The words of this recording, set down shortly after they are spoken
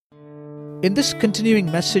In this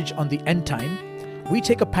continuing message on the end time, we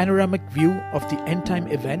take a panoramic view of the end time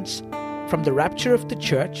events from the rapture of the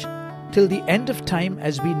church till the end of time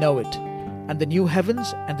as we know it, and the new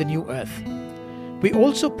heavens and the new earth. We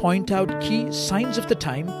also point out key signs of the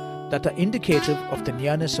time that are indicative of the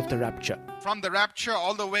nearness of the rapture. From the rapture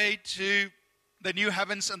all the way to the new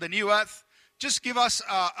heavens and the new earth, just giving us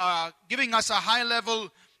a high-level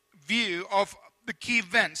view of the key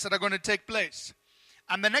events that are going to take place.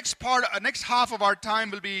 And the next half of our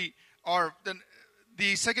time will be, or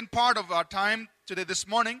the second part of our time today, this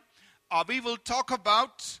morning, we will talk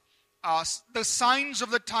about the signs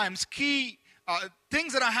of the times, key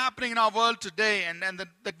things that are happening in our world today and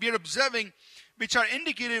that we are observing, which are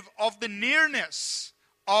indicative of the nearness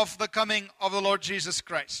of the coming of the Lord Jesus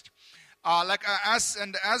Christ.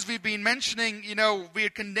 As we've been mentioning, we are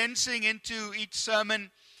condensing into each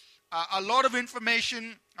sermon a lot of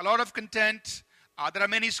information, a lot of content. There are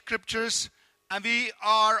many scriptures, and we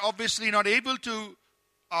are obviously not able to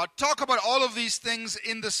talk about all of these things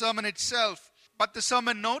in the sermon itself. But the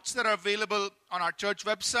sermon notes that are available on our church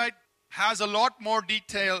website has a lot more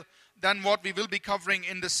detail than what we will be covering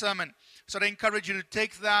in the sermon. So I encourage you to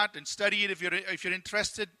take that and study it if you're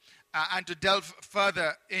interested, and to delve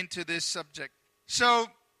further into this subject. So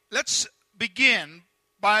let's begin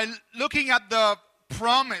by looking at the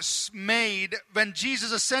promise made when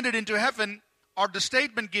Jesus ascended into heaven, or the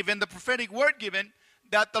statement given, the prophetic word given,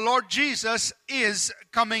 that the Lord Jesus is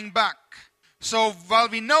coming back. So while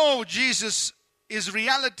we know Jesus is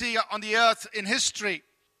reality on the earth in history,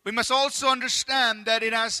 we must also understand that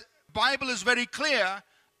Bible is very clear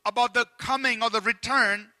about the coming or the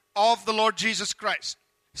return of the Lord Jesus Christ.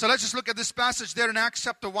 So let's just look at this passage there in Acts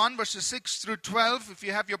chapter 1, verses 6 through 12. If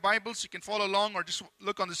you have your Bibles, you can follow along or just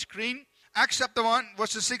look on the screen. Acts chapter 1,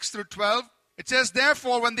 verses 6 through 12. It says,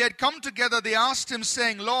 "Therefore, when they had come together, they asked him,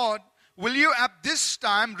 saying, Lord, will you at this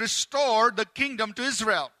time restore the kingdom to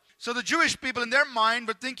Israel?" So the Jewish people in their mind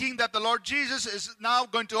were thinking that the Lord Jesus is now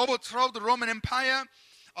going to overthrow the Roman Empire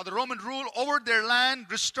or the Roman rule over their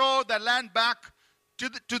land, restore their land back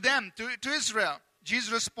to Israel.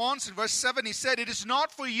 Jesus' response in verse 7, he said, "It is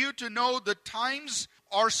not for you to know the times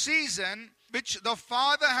or season which the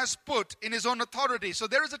Father has put in his own authority." So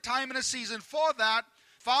there is a time and a season for that.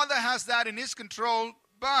 Father has that in his control.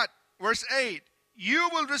 But, verse 8, "You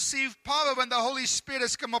will receive power when the Holy Spirit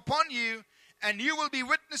has come upon you, and you will be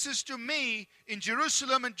witnesses to me in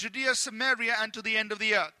Jerusalem and Judea, Samaria, and to the end of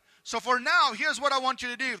the earth." So for now, here's what I want you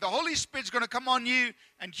to do. The Holy Spirit's going to come on you,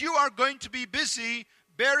 and you are going to be busy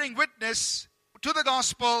bearing witness to the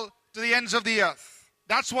gospel to the ends of the earth.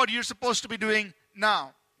 That's what you're supposed to be doing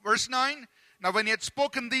now. Verse 9, "Now when he had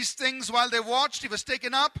spoken these things while they watched, he was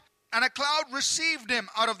taken up, and a cloud received him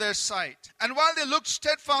out of their sight. And while they looked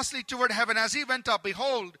steadfastly toward heaven as he went up,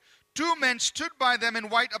 behold, two men stood by them in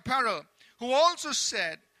white apparel, who also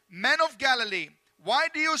said, 'Men of Galilee, why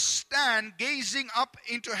do you stand gazing up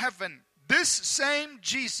into heaven? This same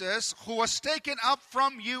Jesus who was taken up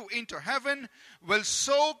from you into heaven will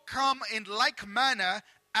so come in like manner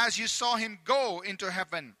as you saw him go into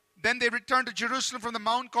heaven.' Then they returned to Jerusalem from the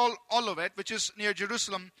mount called Olivet, which is near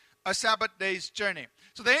Jerusalem, a Sabbath day's journey."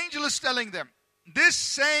 So the angel is telling them, this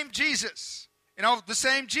same Jesus, the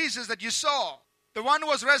same Jesus that you saw, the one who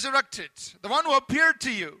was resurrected, the one who appeared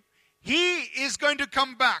to you, he is going to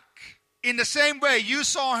come back in the same way you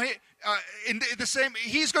saw him.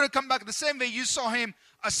 He's going to come back the same way you saw him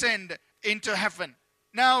ascend into heaven.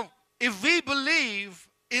 Now, if we believe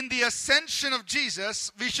in the ascension of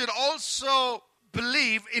Jesus, we should also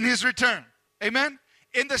believe in his return. Amen?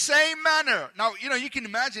 In the same manner. Now, you can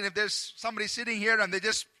imagine if there's somebody sitting here and they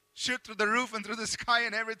just shoot through the roof and through the sky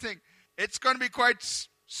and everything. It's going to be quite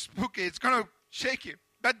spooky. It's going to shake you.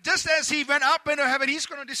 But just as he went up into heaven, he's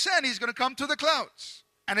going to descend. He's going to come to the clouds.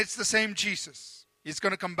 And it's the same Jesus. He's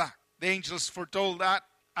going to come back. The angels foretold that.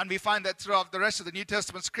 And we find that throughout the rest of the New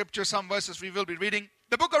Testament scripture, some verses we will be reading.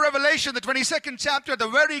 The book of Revelation, the 22nd chapter, the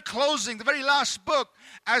very closing, the very last book,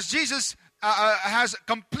 as Jesus has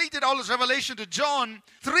completed all his revelation to John,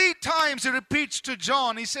 3 times he repeats to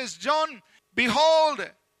John. He says, "John, behold,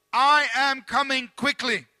 I am coming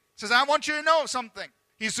quickly." He says, I want you to know something.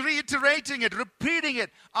 He's reiterating it, repeating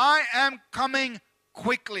it. I am coming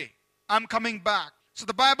quickly. I'm coming back. So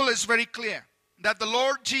the Bible is very clear that the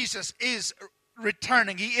Lord Jesus is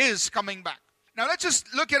returning. He is coming back. Now let's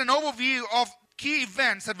just look at an overview of key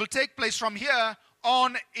events that will take place from here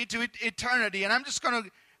on into eternity. And I'm just going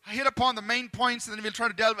to hit upon the main points, and then we'll try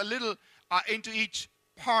to delve a little into each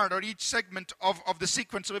part or each segment of the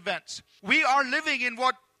sequence of events. We are living in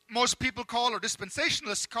what most people call, or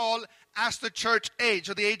dispensationalists call, as the church age,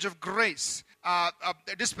 or the age of grace.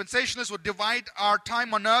 the dispensationalists would divide our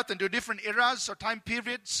time on earth into different eras or time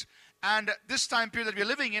periods. And this time period that we're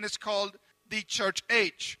living in is called the church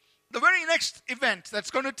age. The very next event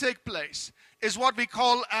that's going to take place is what we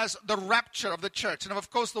call as the rapture of the church. And of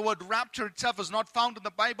course, the word rapture itself is not found in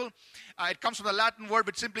the Bible. It comes from the Latin word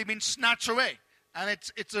which simply means snatch away. And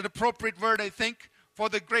it's an appropriate word, I think, for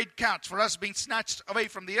the great catch, for us being snatched away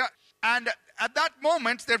from the earth. And at that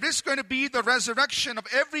moment, there is going to be the resurrection of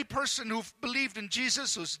every person who believed in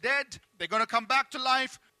Jesus, who's dead. They're going to come back to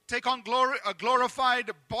life, take on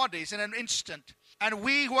glorified bodies in an instant. And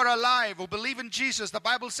we who are alive, who believe in Jesus, the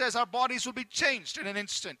Bible says our bodies will be changed in an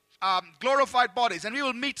instant. Glorified bodies. And we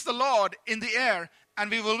will meet the Lord in the air,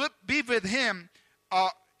 and we will be with Him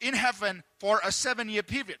in heaven for a 7-year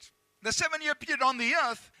period. The 7-year period on the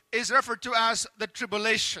earth is referred to as the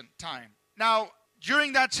tribulation time. Now,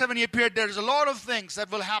 during that 7-year period, there's a lot of things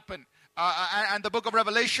that will happen. And the book of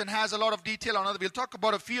Revelation has a lot of detail on it. We'll talk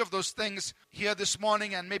about a few of those things here this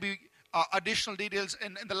morning, and maybe additional details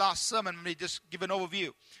in the last sermon. We just give an overview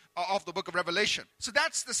of the book of Revelation. So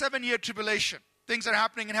that's the 7-year tribulation. Things are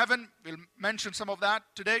happening in heaven. We'll mention some of that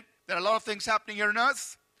today. There are a lot of things happening here on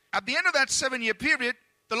earth. At the end of that 7-year period,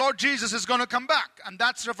 the Lord Jesus is going to come back. And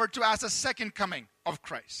that's referred to as the second coming of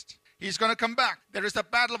Christ. He's going to come back. There is the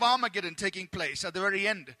Battle of Armageddon taking place at the very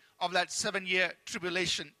end of that 7-year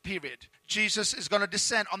tribulation period. Jesus is going to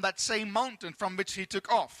descend on that same mountain from which He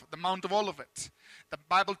took off, the Mount of Olivet. The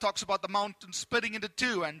Bible talks about the mountain splitting into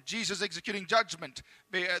two and Jesus executing judgment.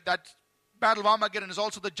 That Battle of Armageddon is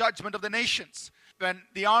also the judgment of the nations, when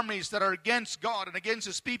the armies that are against God and against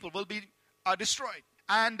His people will be destroyed.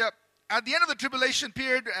 And at the end of the tribulation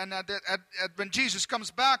period, and when Jesus comes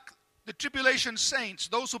back, the tribulation saints,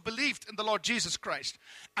 those who believed in the Lord Jesus Christ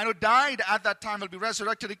and who died at that time, will be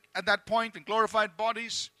resurrected at that point in glorified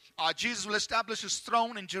bodies. Jesus will establish His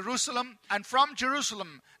throne in Jerusalem, and from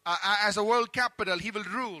Jerusalem, as a world capital, He will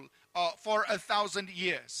rule for 1,000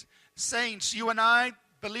 years. Saints, you and I,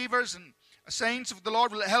 believers and saints of the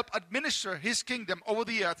Lord, will help administer His kingdom over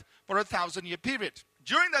the earth for a 1,000-year period.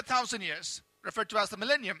 During that 1,000 years, referred to as the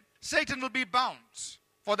millennium, Satan will be bound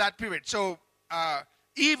for that period. So,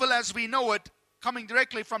 evil as we know it, coming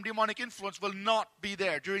directly from demonic influence, will not be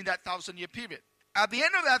there during that 1,000-year period. At the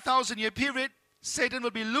end of that 1,000-year period, Satan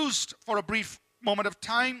will be loosed for a brief moment of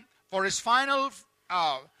time for his final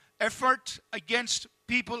effort against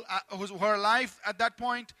people who are alive at that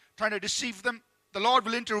point, trying to deceive them. The Lord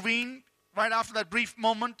will intervene right after that brief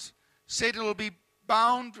moment. Satan will be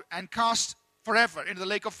bound and cast forever into the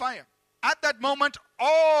lake of fire. At that moment,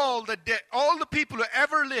 all the people who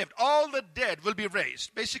ever lived, all the dead will be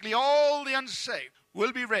raised. Basically, all the unsaved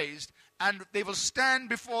will be raised, and they will stand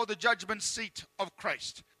before the judgment seat of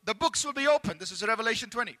Christ. The books will be opened. This is Revelation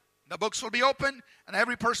 20. The books will be opened, and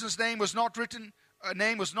every person's name was not written,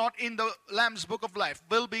 name was not in the Lamb's book of life,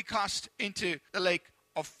 will be cast into the lake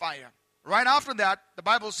of fire. Right after that, the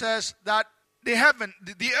Bible says that the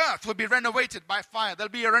earth will be renovated by fire. There'll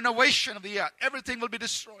be a renovation of the earth. Everything will be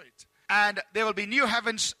destroyed. And there will be new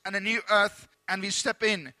heavens and a new earth, and we step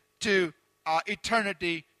in to our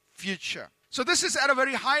eternity future. So this is at a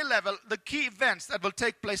very high level, the key events that will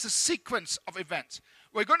take place, a sequence of events.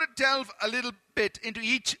 We're going to delve a little bit into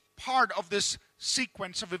each part of this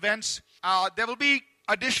sequence of events. There will be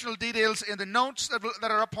additional details in the notes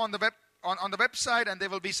that are upon the on the website, and there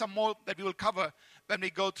will be some more that we will cover when we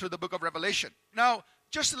go through the book of Revelation. Now,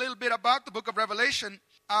 just a little bit about the book of Revelation.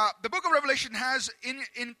 The book of Revelation has,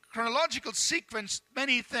 in chronological sequence,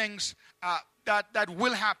 many things that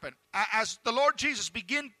will happen. As the Lord Jesus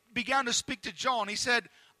began to speak to John, He said,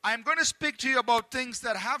 I am going to speak to you about things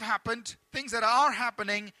that have happened, things that are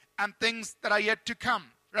happening, and things that are yet to come.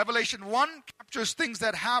 Revelation 1 captures things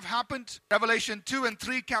that have happened. Revelation 2 and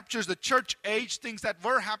 3 captures the church age, things that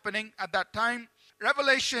were happening at that time.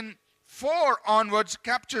 Revelation 4 onwards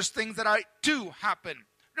captures things that are to happen.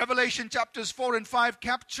 Revelation chapters 4 and 5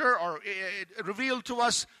 capture or reveal to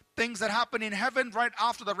us things that happen in heaven right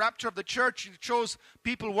after the rapture of the church. It shows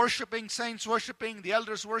people worshiping, saints worshiping, the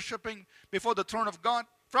elders worshiping before the throne of God.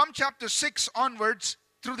 From chapter 6 onwards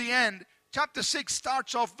through the end, chapter 6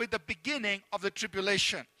 starts off with the beginning of the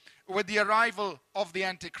tribulation, with the arrival of the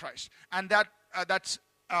Antichrist. And that's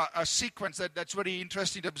a sequence that's very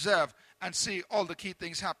interesting to observe and see all the key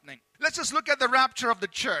things happening. Let's just look at the rapture of the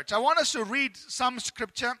church. I want us to read some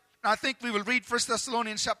scripture. I think we will read 1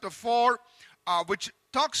 Thessalonians chapter 4, which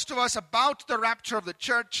talks to us about the rapture of the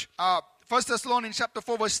church. 1 Thessalonians chapter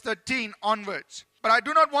 4, verse 13 onwards. But I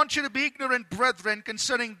do not want you to be ignorant, brethren,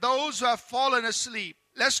 concerning those who have fallen asleep,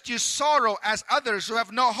 lest you sorrow as others who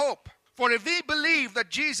have no hope. For if we believe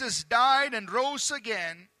that Jesus died and rose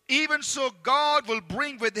again, even so God will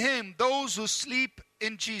bring with him those who sleep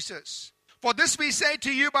in Jesus. For this we say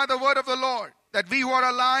to you by the word of the Lord, that we who are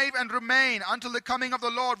alive and remain until the coming of the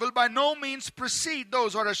Lord will by no means precede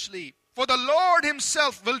those who are asleep. For the Lord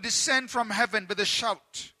himself will descend from heaven with a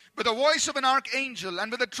shout, with the voice of an archangel,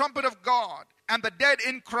 and with the trumpet of God, and the dead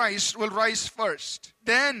in Christ will rise first.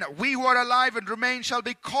 Then we who are alive and remain shall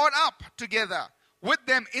be caught up together with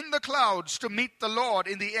them in the clouds to meet the Lord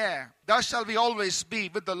in the air. Thus shall we always be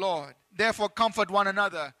with the Lord. Therefore comfort one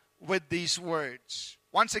another with these words.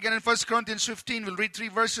 Once again in 1 Corinthians 15, we'll read 3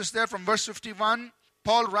 verses there from verse 51.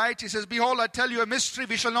 Paul writes, he says, behold, I tell you a mystery,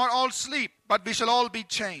 we shall not all sleep, but we shall all be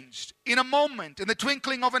changed. In a moment, in the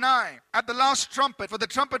twinkling of an eye, at the last trumpet, for the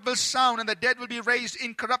trumpet will sound, and the dead will be raised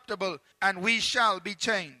incorruptible, and we shall be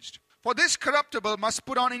changed. For this corruptible must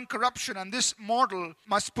put on incorruption, and this mortal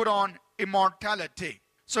must put on immortality.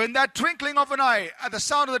 So in that twinkling of an eye, at the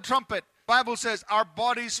sound of the trumpet, the Bible says our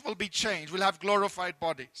bodies will be changed. We'll have glorified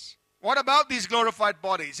bodies. What about these glorified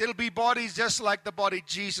bodies? It'll be bodies just like the body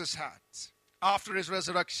Jesus had after his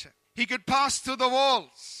resurrection. He could pass through the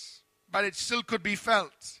walls, but it still could be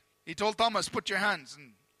felt. He told Thomas, put your hands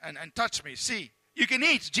and touch me. See, you can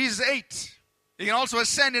eat. Jesus ate. He can also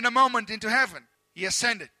ascend in a moment into heaven. He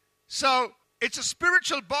ascended. So it's a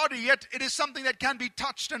spiritual body, yet it is something that can be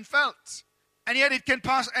touched and felt. And yet it can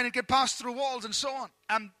pass through walls and so on.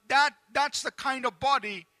 And that's the kind of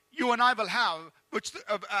body you and I will have,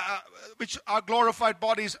 which our glorified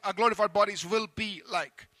bodies will be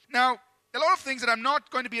like. Now, a lot of things that I'm not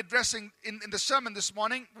going to be addressing in the sermon this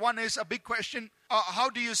morning. One is a big question. How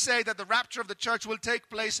do you say that the rapture of the church will take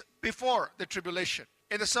place before the tribulation?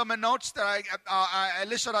 In the sermon notes that I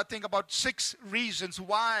listed, I think, about 6 reasons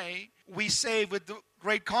why we say with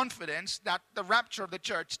great confidence that the rapture of the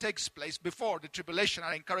church takes place before the tribulation.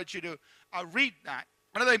 I encourage you to read that.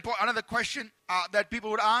 Another question that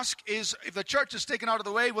people would ask is, if the church is taken out of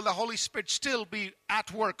the way, will the Holy Spirit still be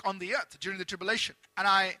at work on the earth during the tribulation?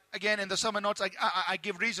 And again, in the sermon notes, I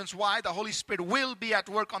give reasons why the Holy Spirit will be at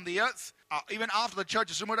work on the earth, even after the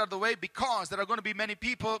church is removed out of the way, because there are going to be many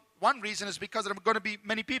people. One reason is because there are going to be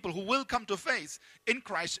many people who will come to faith in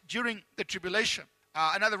Christ during the tribulation.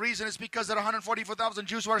 Another reason is because there are 144,000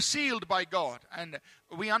 Jews who are sealed by God. And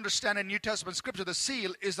we understand in New Testament scripture, the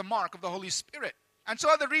seal is the mark of the Holy Spirit. And so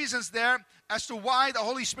are the reasons there as to why the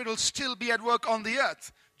Holy Spirit will still be at work on the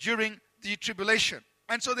earth during the tribulation.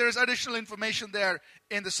 And so there is additional information there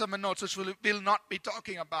in the sermon notes, which we'll not be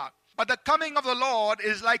talking about. But the coming of the Lord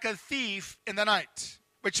is like a thief in the night,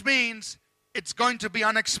 which means it's going to be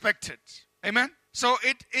unexpected. Amen? So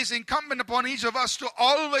it is incumbent upon each of us to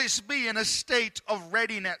always be in a state of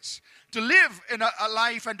readiness, to live in a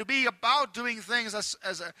life and to be about doing things as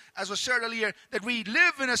was shared earlier, that we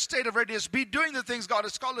live in a state of readiness, be doing the things God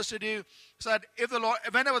has called us to do, so that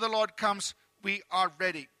whenever the Lord comes, we are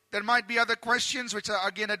ready. There might be other questions which are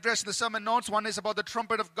again addressed in the sermon notes. One is about the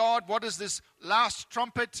trumpet of God. What is this last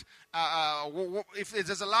trumpet? If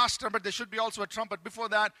there's a last trumpet, there should be also a trumpet before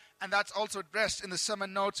that. And that's also addressed in the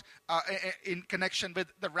sermon notes in connection with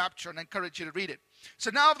the rapture. And I encourage you to read it.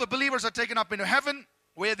 So now the believers are taken up into heaven.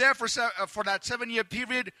 We're there for that 7-year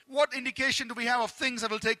period. What indication do we have of things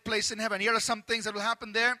that will take place in heaven? Here are some things that will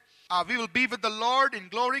happen there. We will be with the Lord in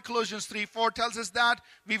glory. Colossians 3:4 tells us that.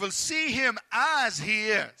 We will see him as he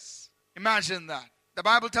is. Imagine that. The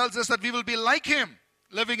Bible tells us that we will be like him,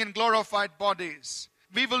 living in glorified bodies.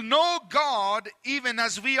 We will know God even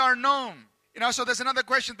as we are known. So there's another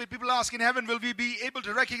question that people ask in heaven, will we be able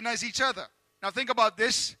to recognize each other? Now think about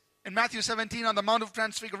this. In Matthew 17 on the Mount of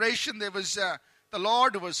Transfiguration, there was the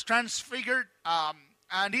Lord was transfigured,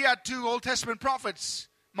 and he had 2 Old Testament prophets,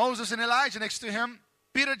 Moses and Elijah, next to him.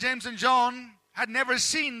 Peter, James, and John had never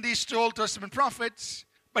seen these 2 Old Testament prophets,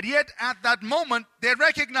 but yet at that moment, they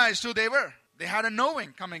recognized who they were. They had a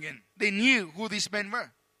knowing coming in. They knew who these men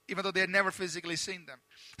were, even though they had never physically seen them.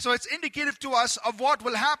 So it's indicative to us of what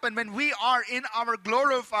will happen when we are in our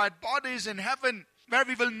glorified bodies in heaven, where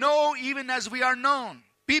we will know even as we are known.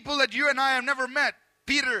 People that you and I have never met,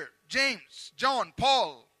 Peter, James, John,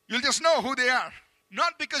 Paul, you'll just know who they are.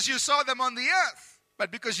 Not because you saw them on the earth,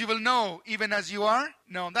 but because you will know even as you are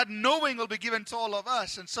known. That knowing will be given to all of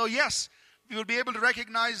us. And so yes, we will be able to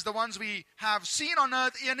recognize the ones we have seen on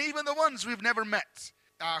earth and even the ones we've never met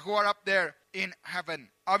who are up there in heaven.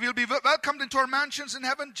 We'll be welcomed into our mansions in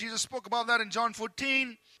heaven. Jesus spoke about that in John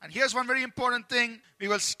 14. And here's one very important thing. We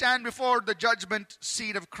will stand before the judgment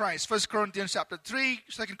seat of Christ. 1 Corinthians chapter 3,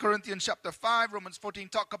 2 Corinthians chapter 5, Romans 14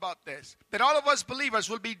 talk about this. That all of us believers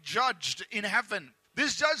will be judged in heaven.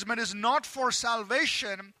 This judgment is not for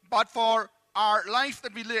salvation, but for our life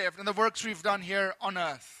that we lived and the works we've done here on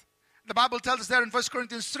earth. The Bible tells us there in 1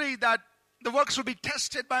 Corinthians 3 that the works will be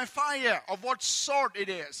tested by fire. Of what sort it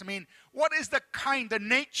is. I mean, what is the kind, the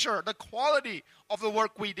nature, the quality of the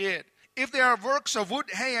work we did? If they are works of wood,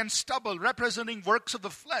 hay, and stubble, representing works of the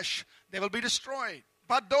flesh, they will be destroyed.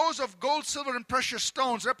 But those of gold, silver, and precious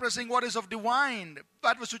stones, representing what is of divine,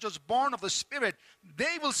 that which was born of the Spirit,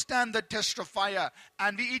 they will stand the test of fire,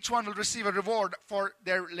 and each one will receive a reward for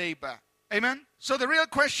their labor. Amen? So the real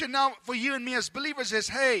question now for you and me as believers is,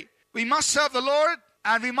 hey, we must serve the Lord,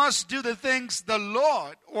 and we must do the things the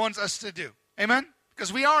Lord wants us to do. Amen?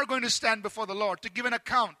 Because we are going to stand before the Lord to give an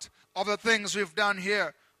account of the things we've done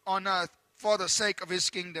here on earth for the sake of His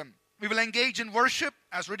kingdom. We will engage in worship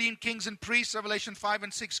as redeemed kings and priests. Revelation 5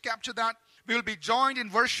 and 6 capture that. We will be joined in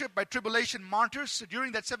worship by tribulation martyrs. So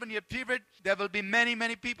during that 7-year period, there will be many,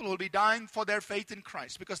 many people who will be dying for their faith in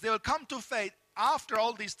Christ. Because they will come to faith after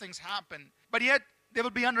all these things happen. But yet, they will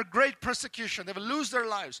be under great persecution. They will lose their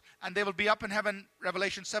lives. And they will be up in heaven.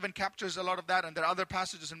 Revelation 7 captures a lot of that. And there are other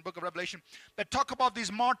passages in the book of Revelation that talk about these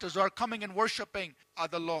martyrs who are coming and worshiping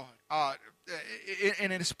the Lord in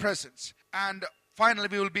His presence. And finally,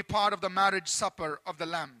 we will be part of the marriage supper of the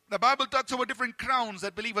Lamb. The Bible talks about different crowns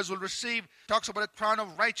that believers will receive. It talks about a crown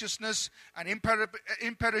of righteousness, an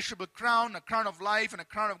imperishable crown, a crown of life, and a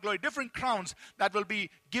crown of glory. Different crowns that will be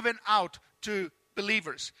given out to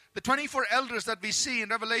believers. The 24 elders that we see in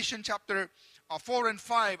Revelation chapter 4 and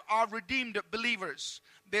 5 are redeemed believers.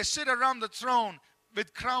 They sit around the throne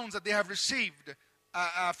with crowns that they have received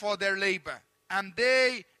for their labor. And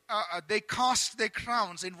they cast their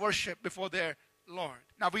crowns in worship before their Lord.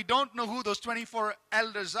 Now, we don't know who those 24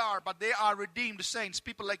 elders are, but they are redeemed saints,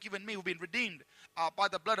 people like you and me who've been redeemed by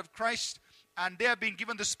the blood of Christ, and they have been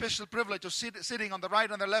given the special privilege of sitting on the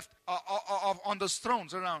right and the left on those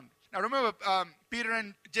thrones around. Now, remember, Peter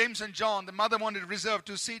and James and John, the mother wanted to reserve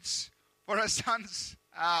 2 seats for her sons.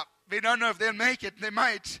 We don't know if they'll make it. They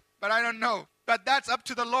might, but I don't know. But that's up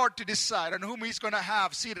to the Lord to decide on whom He's going to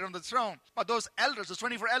have seated on the throne. But those elders, those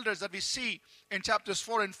 24 elders that we see in chapters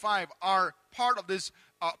 4 and 5 are part of this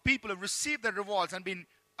people who received their rewards and been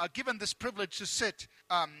given this privilege to sit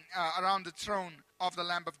around the throne of the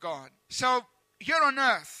Lamb of God. So here on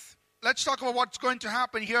earth, let's talk about what's going to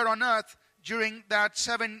happen here on earth during that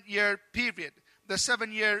 7-year period, the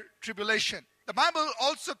 7-year tribulation. The Bible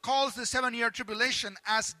also calls the 7-year tribulation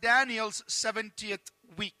as Daniel's 70th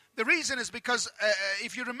week. The reason is because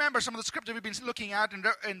if you remember some of the scripture we've been looking at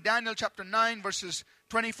in Daniel chapter 9 verses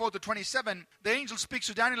 24 to 27, the angel speaks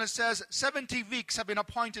to Daniel and says, 70 weeks have been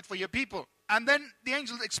appointed for your people. And then the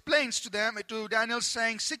angel explains to Daniel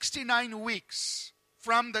saying 69 weeks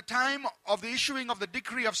from the time of the issuing of the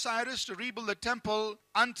decree of Cyrus to rebuild the temple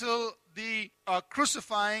until the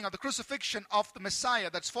crucifying or the crucifixion of the Messiah.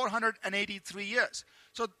 That's 483 years.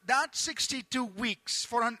 So that 62 weeks,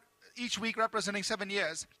 each week representing 7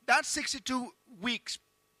 years, that 62 weeks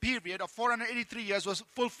period of 483 years was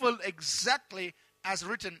fulfilled exactly as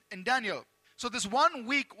written in Daniel. So this 1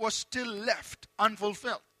 week was still left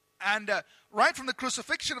unfulfilled. And right from the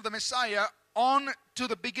crucifixion of the Messiah on to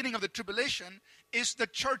the beginning of the tribulation is the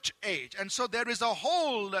church age. And so there is a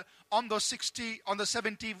hold on the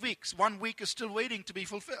 70 weeks. 1 week is still waiting to be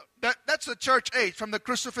fulfilled. That's the church age, from the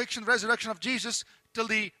crucifixion, resurrection of Jesus till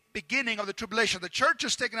the beginning of the tribulation. The church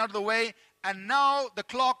is taken out of the way, and now the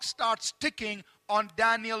clock starts ticking on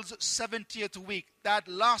Daniel's 70th week, that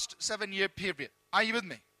last 7-year period. Are you with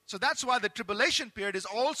me? So that's why the tribulation period is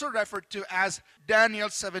also referred to as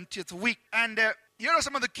Daniel's 70th week. And here are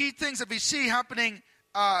some of the key things that we see happening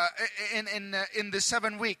in the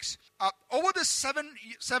 7 weeks. Over the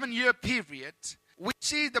 7-year period, we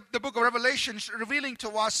see the book of Revelation revealing to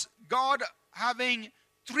us God having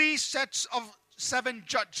 3 sets of 7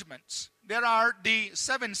 judgments. There are the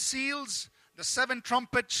 7 seals, the 7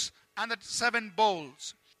 trumpets, and the 7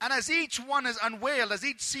 bowls. And as each one is unveiled, as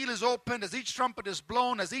each seal is opened, as each trumpet is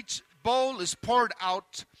blown, as each bowl is poured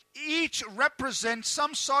out, each represents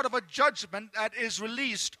some sort of a judgment that is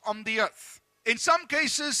released on the earth. In some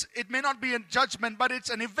cases, it may not be a judgment, but it's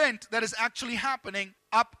an event that is actually happening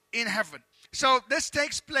up in heaven. So this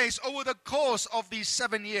takes place over the course of these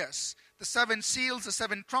 7 years. The 7 seals, the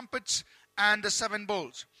 7 trumpets, and the 7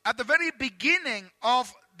 bowls. At the very beginning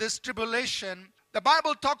of this tribulation, the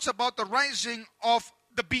Bible talks about the rising of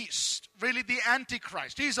the beast, really the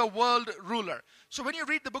Antichrist. He's a world ruler. So when you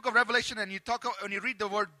read the book of Revelation and when you read the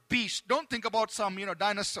word beast, don't think about some,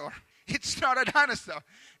 dinosaur. It's not a dinosaur.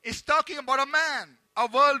 It's talking about a man, a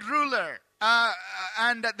world ruler.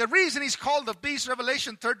 And the reason he's called the beast,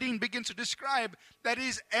 Revelation 13 begins to describe that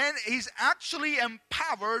he's actually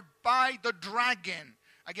empowered by the dragon.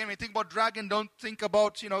 Again, when you think about dragon, don't think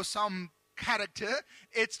about, some character.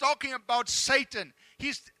 It's talking about Satan.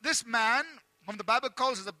 This man, whom the Bible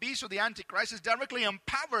calls as the beast or the Antichrist, is directly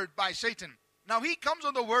empowered by Satan. Now he comes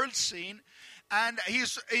on the world scene, and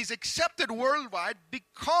he's accepted worldwide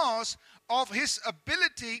because of his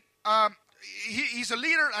ability. He's a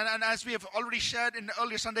leader, and as we have already shared in the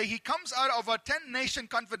earlier Sunday, he comes out of a 10-nation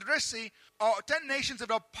confederacy, or 10 nations that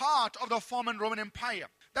are part of the former Roman Empire.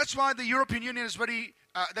 That's why the European Union is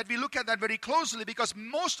that we look at that very closely, because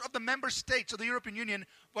most of the member states of the European Union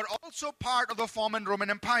were also part of the former Roman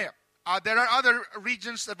Empire. There are other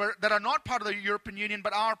regions that are not part of the European Union,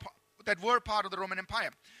 but that were part of the Roman Empire.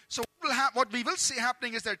 So what we will see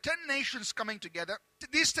happening is there are 10 nations coming together.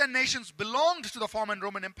 These 10 nations belonged to the former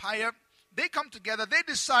Roman Empire. They come together, they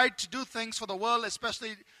decide to do things for the world,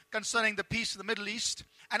 especially concerning the peace of the Middle East.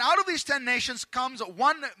 And out of these 10 nations comes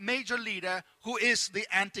one major leader who is the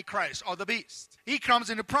Antichrist, or the beast. He comes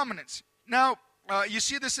into prominence. Now, you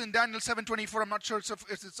see this in Daniel 7:24. I'm not sure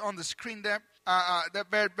if it's on the screen there,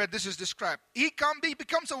 where this is described. He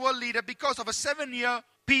becomes a world leader because of a 7-year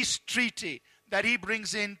peace treaty that he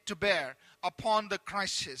brings in to bear upon the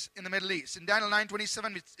crisis in the Middle East. In Daniel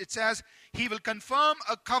 9:27, it says, he will confirm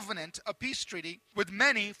a covenant, a peace treaty, with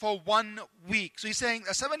many for 1 week. So he's saying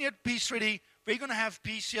a 7-year peace treaty, we're going to have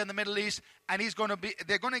peace here in the Middle East, and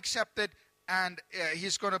they're going to accept it, and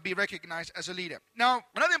he's going to be recognized as a leader. Now,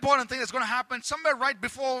 another important thing that's going to happen somewhere right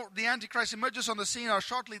before the Antichrist emerges on the scene, or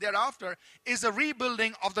shortly thereafter, is the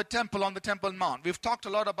rebuilding of the temple on the Temple Mount. We've talked a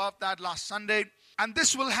lot about that last Sunday, and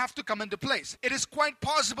this will have to come into place. It is quite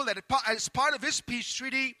possible that as part of his peace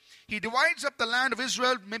treaty, he divides up the land of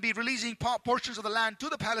Israel, maybe releasing portions of the land to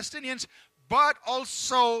the Palestinians, but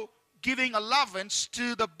also giving allowance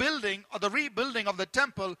to the building or the rebuilding of the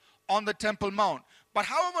temple on the Temple Mount. But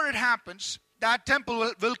however it happens, that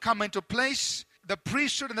temple will come into place. The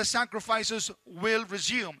priesthood and the sacrifices will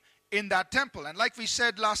resume in that temple. And like we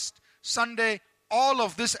said last Sunday, all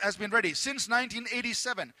of this has been ready. Since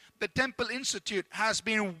 1987, the Temple Institute has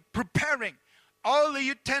been preparing. All the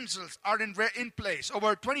utensils are in place.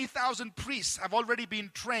 Over 20,000 priests have already been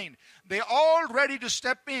trained. They're all ready to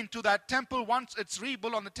step into that temple once it's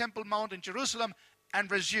rebuilt on the Temple Mount in Jerusalem and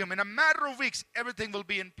resume. In a matter of weeks, everything will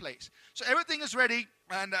be in place. So everything is ready,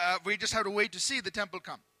 and we just have to wait to see the temple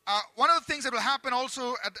come. One of the things that will happen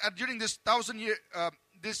also during this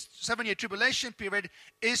 7-year tribulation period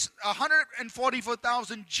is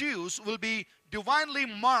 144,000 Jews will be divinely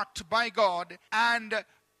marked by God and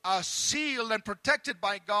sealed and protected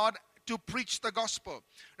by God to preach the gospel.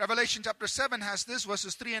 Revelation chapter 7 has this,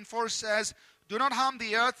 verses 3 and 4 says, do not harm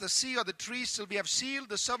the earth, the sea, or the trees till we have sealed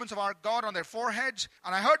the servants of our God on their foreheads.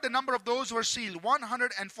 And I heard the number of those who were sealed.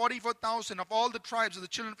 144,000 of all the tribes of the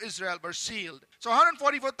children of Israel were sealed. So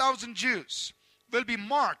 144,000 Jews will be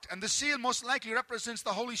marked, and the seal most likely represents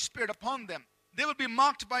the Holy Spirit upon them. They will be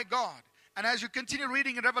marked by God. And as you continue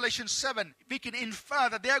reading in Revelation 7, we can infer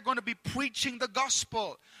that they are going to be preaching the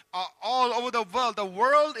gospel all over the world. The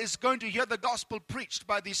world is going to hear the gospel preached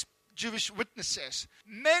by these Jewish witnesses.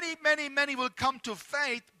 Many, many, many will come to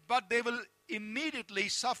faith, but they will immediately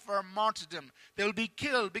suffer martyrdom. They will be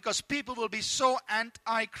killed because people will be so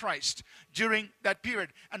anti-Christ during that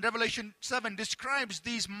period. And Revelation 7 describes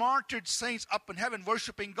these martyred saints up in heaven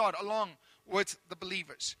worshiping God along with the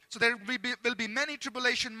believers. So there will be many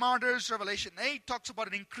tribulation martyrs. Revelation 8 talks about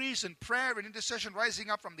an increase in prayer and intercession rising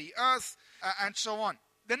up from the earth, and so on.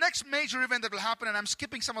 The next major event that will happen, and I'm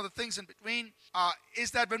skipping some of the things in between,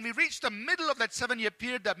 is that when we reach the middle of that 7-year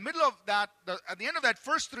period, at the end of that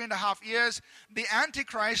first 3.5 years, the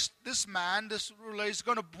Antichrist, this ruler, is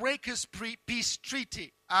going to break his peace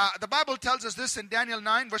treaty. The Bible tells us this in Daniel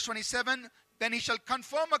 9, verse 27, then he shall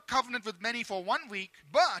confirm a covenant with many for 1 week,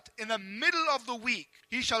 but in the middle of the week,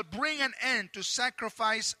 he shall bring an end to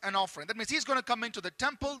sacrifice and offering. That means he's going to come into the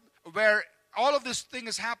temple where all of this thing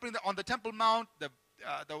is happening on the Temple Mount, the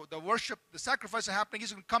worship, the sacrifice are happening.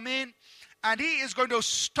 He's going to come in and he is going to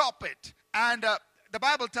stop it. And the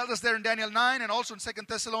Bible tells us there in Daniel 9 and also in 2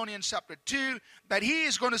 Thessalonians chapter 2 that he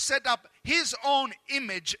is going to set up his own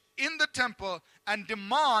image in the temple and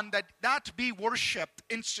demand that be worshipped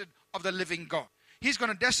instead of the living God. He's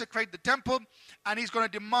going to desecrate the temple and he's going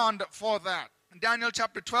to demand for that. In Daniel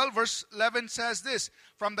chapter 12 verse 11 says this,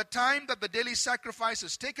 from the time that the daily sacrifice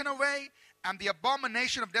is taken away and the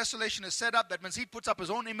abomination of desolation is set up, that means he puts up his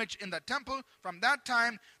own image in the temple, from that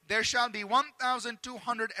time there shall be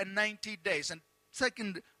 1,290 days. And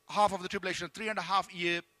second half of the tribulation, a 3.5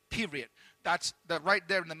 year period. That's right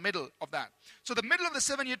there in the middle of that. So the middle of the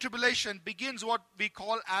 7-year tribulation begins what we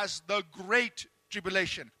call as the Great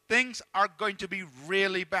Tribulation. Things are going to be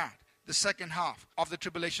really bad. The second half of the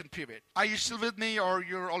tribulation period. Are you still with me, or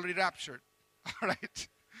you're already raptured? All right.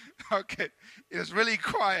 Okay. It was really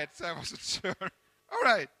quiet, so I wasn't sure. All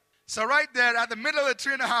right. So right there at the middle of the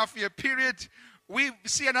 3.5-year period, we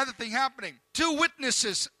see another thing happening. 2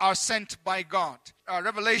 witnesses are sent by God.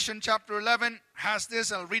 Revelation chapter 11 has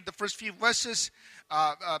this. I'll read the first few verses.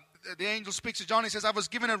 The angel speaks to John. He says, I was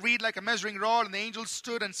given a reed like a measuring rod, and the angel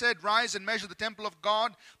stood and said, rise and measure the temple of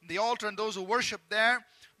God, the altar and those who worship there.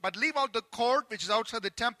 But leave out the court which is outside the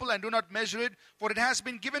temple, and do not measure it, for it has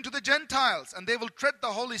been given to the Gentiles, and they will tread the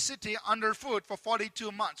holy city underfoot for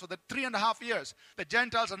 42 months. So the 3.5 years, the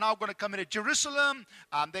Gentiles are now going to come into Jerusalem.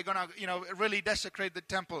 They're going to, really desecrate the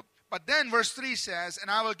temple. But then verse 3 says, and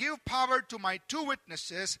I will give power to my 2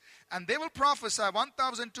 witnesses, and they will prophesy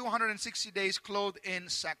 1,260 days clothed in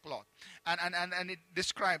sackcloth. And it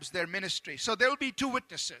describes their ministry. So there will be 2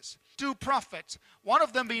 witnesses, 2 prophets. One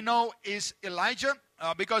of them we know is Elijah,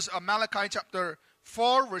 because Malachi chapter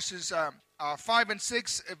 4 verses 5 and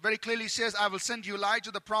 6 very clearly says, I will send you Elijah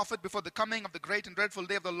the prophet before the coming of the great and dreadful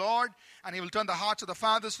day of the Lord, and he will turn the hearts of the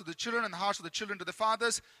fathers to the children and the hearts of the children to the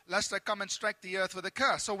fathers, lest I come and strike the earth with a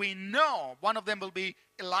curse. So we know one of them will be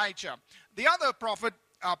Elijah. The other prophet,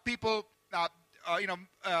 people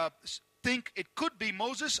think it could be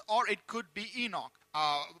Moses or it could be Enoch.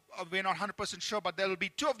 We're not 100% sure, but there will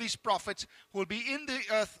be 2 of these prophets who will be in the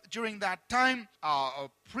earth during that time,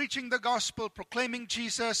 preaching the gospel, proclaiming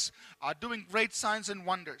Jesus, doing great signs and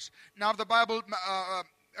wonders. Now, the Bible,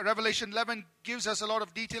 Revelation 11 gives us a lot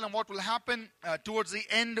of detail on what will happen towards the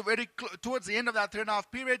end of that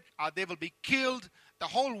 3.5 period. They will be killed. The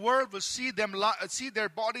whole world will see their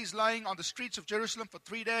bodies lying on the streets of Jerusalem for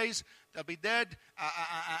 3 days. They'll be dead,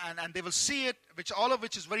 and they will see it, all of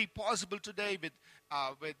which is very possible today with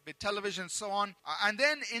television and so on. And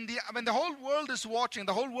then when the whole world is watching,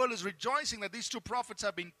 the whole world is rejoicing that these 2 prophets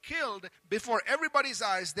have been killed, before everybody's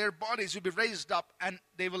eyes, their bodies will be raised up and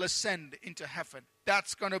they will ascend into heaven.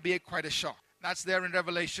 That's going to be quite a shock. That's there in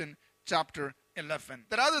Revelation chapter 11.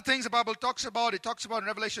 There are other things the Bible talks about. It talks about in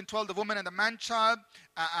Revelation 12 the woman and the man-child,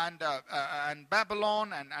 and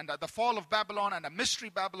Babylon, and the fall of Babylon, and the mystery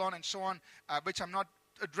Babylon, and so on, which I'm not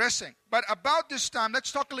addressing. But about this time,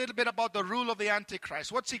 let's talk a little bit about the rule of the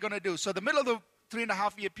Antichrist. What's he going to do? So the middle of the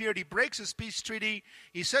 3.5-year period, he breaks his peace treaty.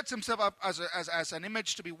 He sets himself up as an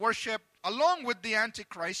image to be worshipped. Along with the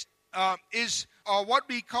Antichrist is what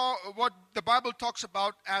the Bible talks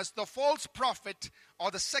about as the false prophet,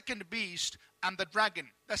 or the second beast, and the dragon.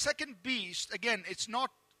 The second beast, again, it's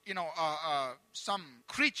not some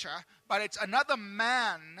creature, but it's another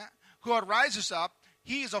man who arises up.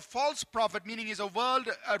 He is a false prophet, meaning he's a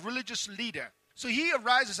religious leader. So he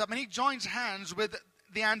arises up and he joins hands with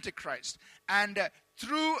the Antichrist. And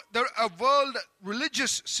through a world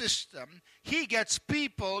religious system, he gets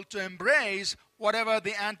people to embrace whatever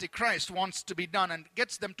the Antichrist wants to be done, and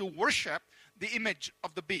gets them to worship the image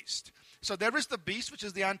of the beast. So there is the beast, which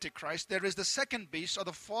is the Antichrist. There is the second beast, or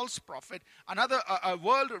the false prophet, a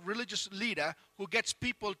world religious leader who gets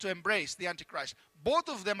people to embrace the Antichrist. Both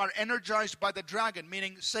of them are energized by the dragon,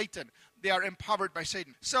 meaning Satan. They are empowered by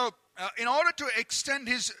Satan. So in order to extend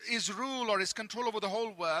his rule or his control over the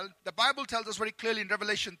whole world, the Bible tells us very clearly in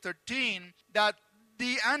Revelation 13 that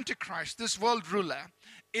the Antichrist, this world ruler,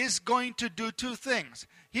 is going to do 2 things.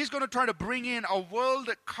 He's going to try to bring in one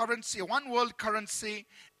world currency,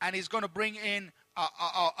 and he's going to bring in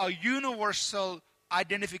a universal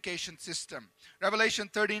identification system. Revelation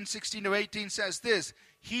 13:16-18 says this: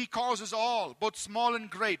 He causes all, both small and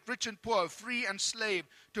great, rich and poor, free and slave,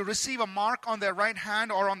 to receive a mark on their right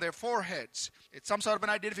hand or on their foreheads. It's some sort of an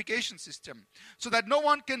identification system, so that no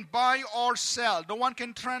one can buy or sell, no one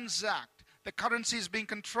can transact. The currency is being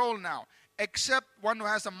controlled now, except one who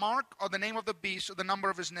has a mark or the name of the beast or the number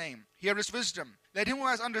of his name. Here is wisdom. Let him who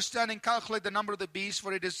has understanding calculate the number of the beast,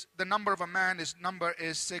 for it is the number of a man. His number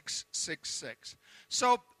is 666.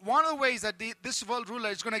 So one of the ways that this world ruler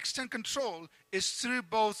is going to extend control is through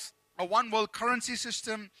both a one world currency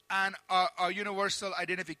system and a universal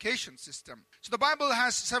identification system. So the Bible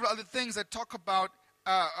has several other things that talk about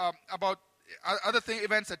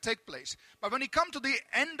events that take place. But when you come to the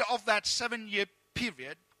end of that 7-year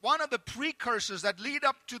period, one of the precursors that lead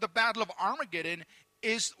up to the Battle of Armageddon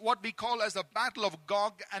is what we call as the Battle of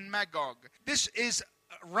Gog and Magog. This is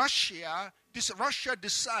Russia. Russia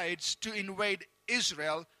decides to invade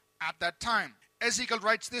Israel at that time. Ezekiel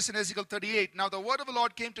writes this in Ezekiel 38. Now the word of the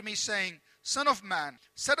Lord came to me, saying, Son of man,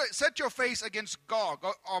 set your face against Gog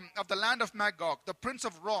of the land of Magog, the prince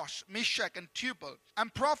of Rosh, Meshach, and Tubal,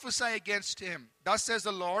 and prophesy against him. Thus says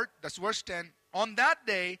the Lord, that's verse 10, On that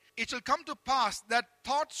day, it shall come to pass that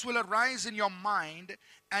thoughts will arise in your mind,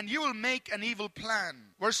 and you will make an evil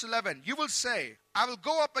plan. Verse 11, you will say, I will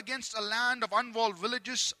go up against a land of unwalled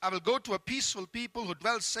villages. I will go to a peaceful people who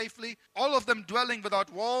dwell safely, all of them dwelling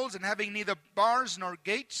without walls and having neither bars nor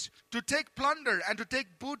gates, to take plunder and to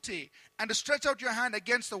take booty, and to stretch out your hand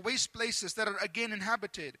against the waste places that are again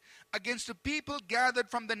inhabited, against the people gathered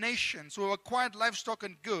from the nations who have acquired livestock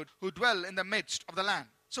and good, who dwell in the midst of the land.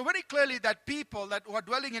 So very clearly that people that were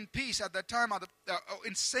dwelling in peace at that time,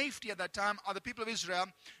 in safety at that time, are the people of Israel.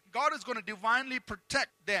 God is going to divinely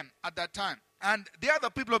protect them at that time. And they are the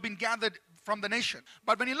people who have been gathered from the nation.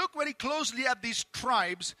 But when you look very closely at these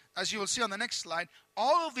tribes, as you will see on the next slide,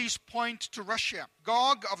 all of these point to Russia.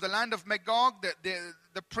 Gog of the land of Magog,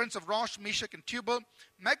 the prince of Rosh, Meshach, and Tubal.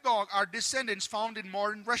 Magog are descendants found in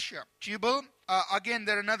modern Russia. Tubal, again,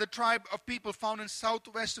 they're another tribe of people found in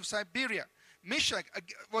southwest of Siberia. Meshach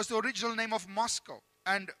was the original name of Moscow.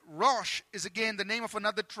 And Rosh is again the name of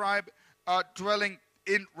another tribe dwelling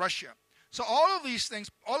in Russia. So all of these things,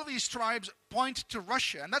 all of these tribes point to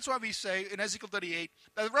Russia. And that's why we say in Ezekiel 38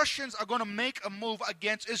 that the Russians are going to make a move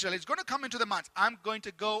against Israel. It's going to come into the minds. I'm going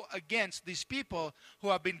to go against these people who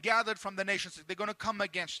have been gathered from the nations. They're going to come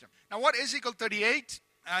against them. Now what Ezekiel 38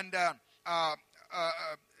 and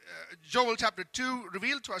Joel chapter 2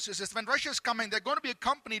 revealed to us is that when Russia is coming, they're going to be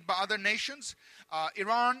accompanied by other nations.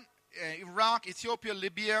 Iran, Iraq, Ethiopia,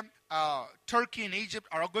 Libya, Turkey, and Egypt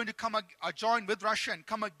are going to join with Russia and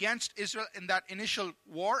come against Israel in that initial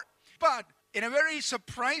war. But in a very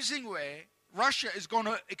surprising way, Russia is going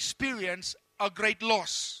to experience a great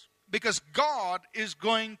loss, because God is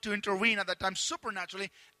going to intervene at that time supernaturally,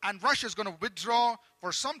 and Russia is going to withdraw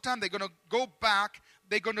for some time. They're going to go back,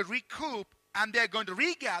 they're going to recoup, and they're going to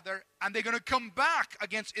regather, and they're going to come back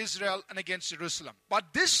against Israel and against Jerusalem.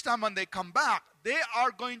 But this time when they come back, they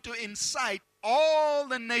are going to incite all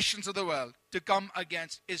the nations of the world to come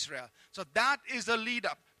against Israel. So that is the lead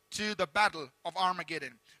up to the battle of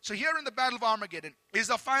Armageddon. So here in the battle of Armageddon is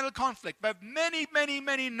the final conflict where many, many,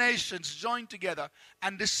 many nations join together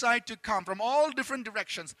and decide to come from all different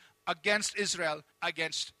directions against Israel,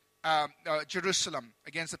 against Jerusalem,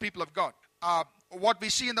 against the people of God. What we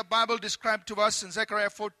see in the Bible described to us in Zechariah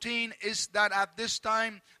 14 is that at this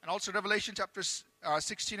time, and also Revelation chapters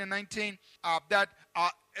 16 and 19, that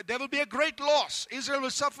there will be a great loss. Israel will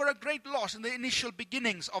suffer a great loss in the initial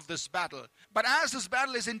beginnings of this battle. But as this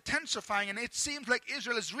battle is intensifying and it seems like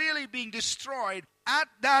Israel is really being destroyed, at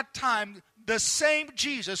that time, the same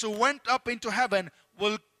Jesus who went up into heaven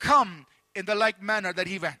will come in the like manner that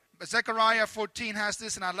he went. Zechariah 14 has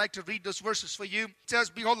this, and I'd like to read those verses for you. It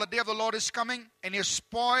says, behold, the day of the Lord is coming, and your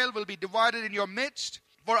spoil will be divided in your midst.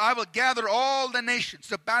 For I will gather all the nations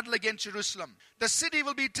to battle against Jerusalem. The city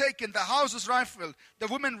will be taken, the houses rifled, the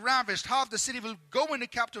women ravished. Half the city will go into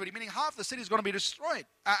captivity, meaning half the city is going to be destroyed.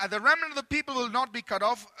 The remnant of the people will not be cut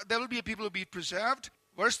off. There will be a people who will be preserved.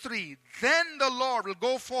 Verse 3, then the Lord will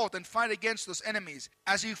go forth and fight against those enemies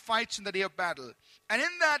as he fights in the day of battle. And in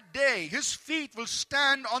that day, his feet will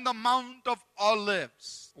stand on the Mount of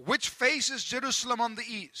Olives, which faces Jerusalem on the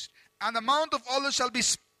east. And the Mount of Olives shall be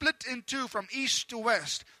split in two from east to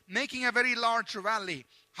west, making a very large valley.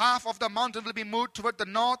 Half of the mountain will be moved toward the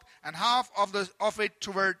north, and half of it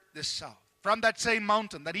toward the south. From that same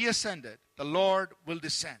mountain that he ascended, the Lord will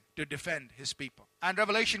descend to defend his people. And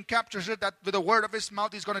Revelation captures it that with the word of his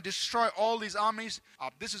mouth, he's going to destroy all these armies.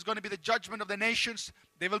 This is going to be the judgment of the nations.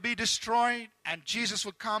 They will be destroyed, and Jesus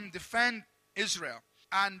will come defend Israel.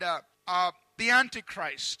 And the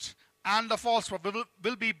Antichrist and the false prophet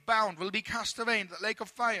will be bound, will be cast away in the lake of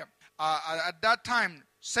fire. At that time,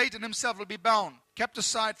 Satan himself will be bound, kept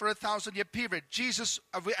aside for 1,000-year period.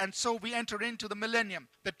 And so we enter into the millennium.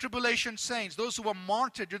 The tribulation saints, those who were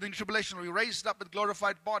martyred during the tribulation, will be raised up with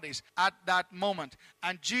glorified bodies at that moment.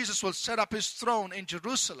 And Jesus will set up his throne in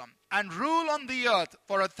Jerusalem and rule on the earth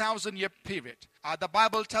for 1,000-year period. The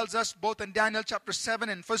Bible tells us both in Daniel chapter 7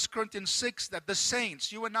 and 1 Corinthians 6 that the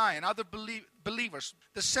saints, you and I and other believers,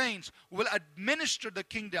 the saints will administer the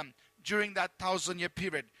kingdom during that 1,000-year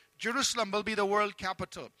period. Jerusalem will be the world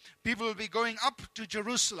capital. People will be going up to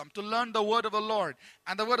Jerusalem to learn the word of the Lord.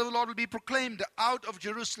 And the word of the Lord will be proclaimed out of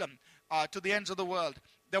Jerusalem to the ends of the world.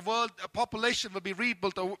 The world population will be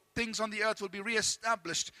rebuilt. Things on the earth will be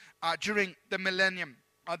reestablished during the millennium.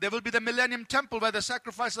 There will be the millennium temple where the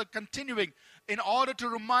sacrifices are continuing in order to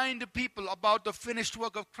remind the people about the finished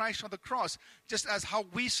work of Christ on the cross, just as how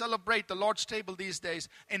we celebrate the Lord's table these days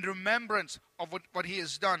in remembrance of what he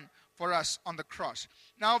has done for us on the cross.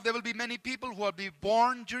 Now, there will be many people who will be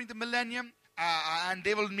born during the millennium. and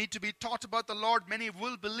they will need to be taught about the Lord. Many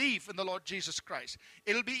will believe in the Lord Jesus Christ.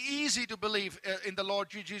 It'll be easy to believe in the Lord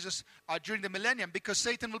Jesus during the millennium, because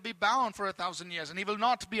Satan will be bound for 1,000 years, and he will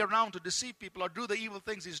not be around to deceive people or do the evil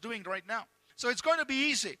things he's doing right now. So it's going to be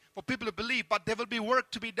easy for people to believe, but there will be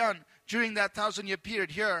work to be done during that 1,000-year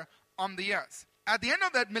period here on the earth. At the end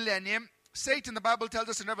of that millennium, Satan, the Bible tells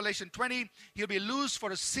us in Revelation 20, he'll be loose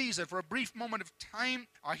for a season, for a brief moment of time.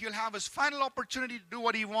 He'll have his final opportunity to do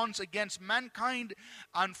what he wants against mankind.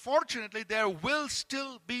 Unfortunately, there will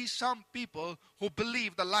still be some people who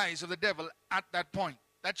believe the lies of the devil at that point.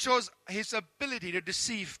 That shows his ability to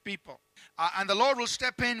deceive people. And the Lord will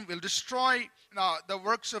step in, will destroy the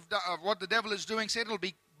works of what the devil is doing. Satan will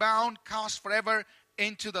be bound, cast forever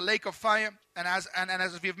into the lake of fire. And as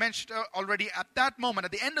we've mentioned already, at that moment,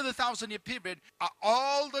 at the end of the 1,000-year period,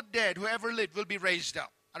 all the dead who ever lived will be raised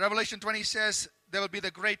up. And Revelation 20 says there will be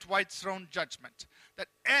the great white throne judgment, that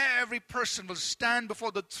every person will stand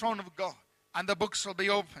before the throne of God, and the books will be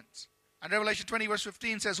opened. And Revelation 20 verse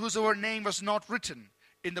 15 says, whosoever name was not written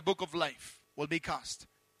in the book of life will be cast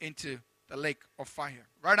into the lake of fire.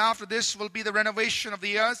 Right after this will be the renovation of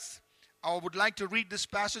the earth. I would like to read this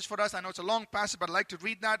passage for us. I know it's a long passage, but I'd like to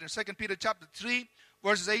read that in 2 Peter chapter 3,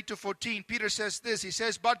 verses 8 to 14. Peter says this. He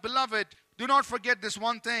says, but beloved, do not forget this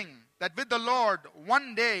one thing, that with the Lord,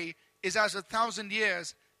 one day is as 1,000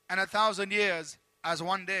 years, and 1,000 years as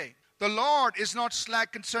one day. The Lord is not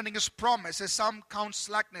slack concerning his promise, as some count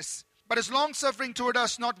slackness, but is long-suffering toward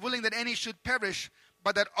us, not willing that any should perish,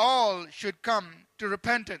 but that all should come to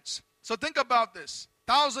repentance. So think about this.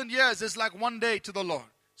 1,000 years is like one day to the Lord.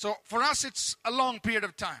 So for us, it's a long period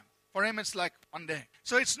of time. For him, it's like one day.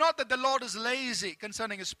 So it's not that the Lord is lazy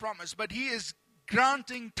concerning his promise, but he is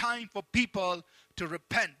granting time for people to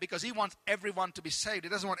repent, because he wants everyone to be saved. He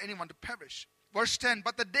doesn't want anyone to perish. Verse 10,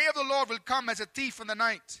 but the day of the Lord will come as a thief in the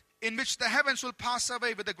night, in which the heavens will pass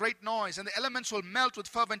away with a great noise, and the elements will melt with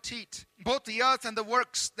fervent heat. Both the earth and the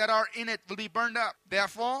works that are in it will be burned up.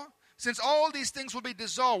 Therefore, since all these things will be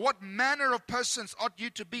dissolved, what manner of persons ought you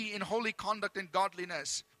to be in holy conduct and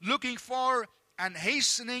godliness, looking for and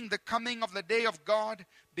hastening the coming of the day of God,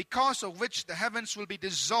 because of which the heavens will be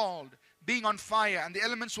dissolved, being on fire, and the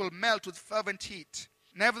elements will melt with fervent heat.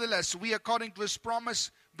 Nevertheless, we, according to his promise,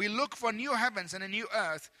 we look for new heavens and a new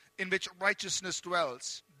earth in which righteousness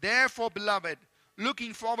dwells. Therefore, beloved,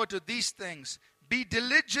 looking forward to these things, be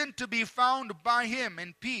diligent to be found by him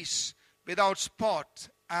in peace, without spot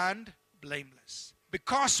and blameless.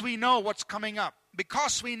 Because we know what's coming up,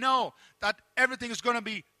 because we know that everything is going to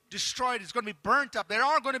be destroyed, it's going to be burnt up, there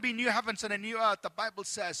are going to be new heavens and a new earth. The Bible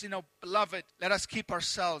says, beloved, let us keep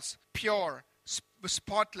ourselves pure,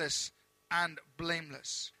 spotless, and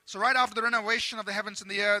blameless. So right after the renovation of the heavens and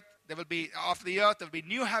the earth, after the earth, there will be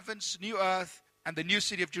new heavens, new earth, and the new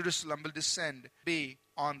city of Jerusalem will descend, be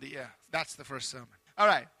on the earth. That's the first sermon. All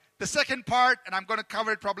right, the second part, and I'm going to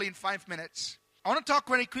cover it probably in 5 minutes. I want to talk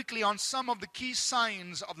very quickly on some of the key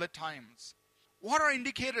signs of the times. What are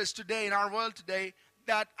indicators today in our world today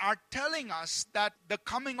that are telling us that the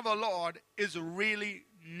coming of the Lord is really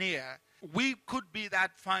near? We could be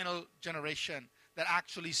that final generation that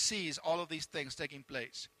actually sees all of these things taking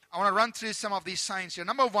place. I want to run through some of these signs here.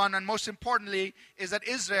 Number one, and most importantly, is that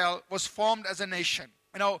Israel was formed as a nation.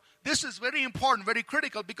 This is very important, very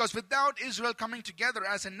critical, because without Israel coming together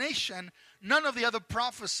as a nation, none of the other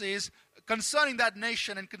prophecies concerning that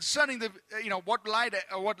nation and concerning what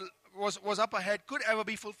was up ahead could ever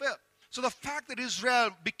be fulfilled. So the fact that Israel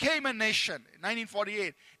became a nation in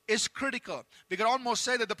 1948 is critical. We could almost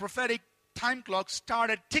say that the prophetic time clock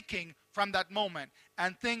started ticking from that moment,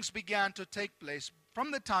 and things began to take place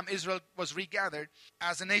from the time Israel was regathered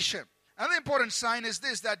as a nation. Another important sign is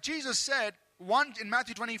this, that Jesus said, in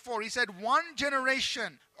Matthew 24, he said, one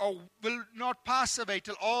generation will not pass away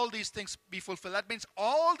till all these things be fulfilled. That means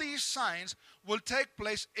all these signs will take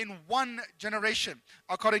place in one generation,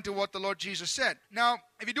 according to what the Lord Jesus said. Now,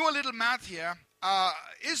 if you do a little math here,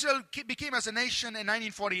 Israel became as a nation in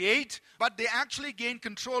 1948, but they actually gained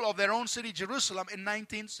control of their own city, Jerusalem, in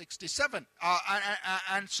 1967.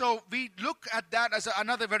 And so we look at that as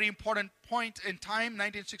another very important point in time,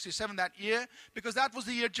 1967, that year, because that was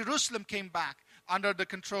the year Jerusalem came back under the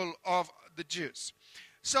control of the Jews.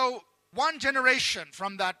 So one generation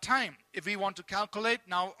from that time, if we want to calculate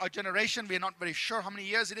now a generation, we are not very sure how many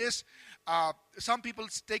years it is. Some people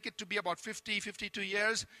take it to be about 50, 52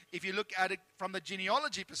 years. If you look at it from the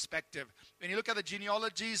genealogy perspective, when you look at the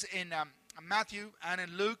genealogies in Matthew and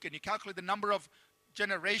in Luke, and you calculate the number of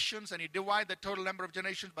generations and you divide the total number of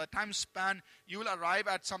generations by time span, you will arrive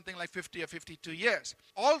at something like 50 or 52 years.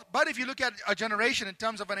 But if you look at a generation in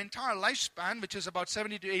terms of an entire lifespan, which is about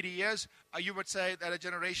 70 to 80 years, you would say that a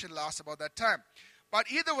generation lasts about that time. But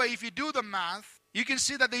either way, if you do the math, you can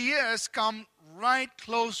see that the years come right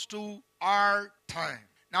close to our time.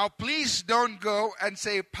 Now, please don't go and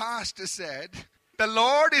say, Pastor said, the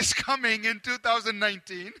Lord is coming in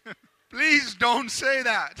 2019. Please don't say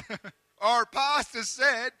that. Or Pastor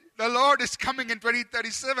said, the Lord is coming in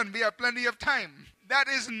 2037. We have plenty of time. That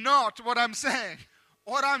is not what I'm saying.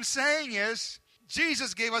 What I'm saying is,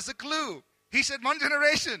 Jesus gave us a clue. He said one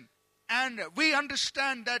generation. And we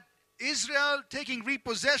understand that Israel taking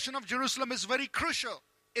repossession of Jerusalem is very crucial.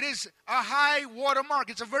 It is a high watermark.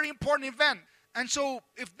 It's a very important event. And so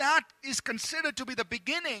if that is considered to be the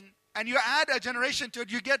beginning, and you add a generation to it,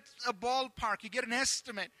 you get a ballpark, you get an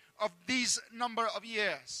estimate of these number of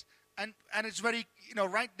years. And it's very,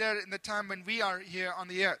 right there in the time when we are here on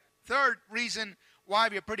the earth. Third reason why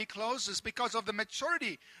we are pretty close is because of the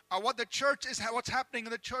maturity. What the church is, what's happening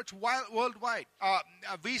in the church worldwide.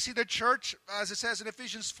 We see the church, as it says in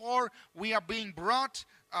Ephesians 4, we are being brought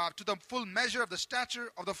to the full measure of the stature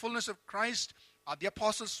of the fullness of Christ. The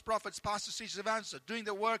apostles, prophets, pastors, teachers, evangelists are doing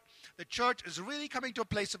the work. The church is really coming to a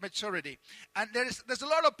place of maturity. And there's a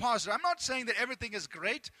lot of positive. I'm not saying that everything is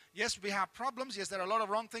great. Yes, we have problems. Yes, there are a lot of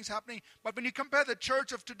wrong things happening. But when you compare the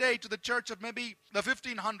church of today to the church of maybe the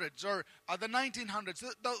 1500s or the 1900s,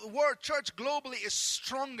 the word church globally is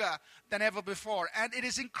stronger than ever before. And it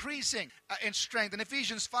is increasing in strength. And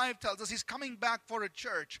Ephesians 5 tells us he's coming back for a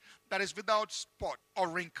church that is without spot or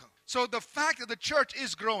wrinkle. So the fact that the church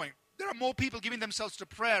is growing, there are more people giving themselves to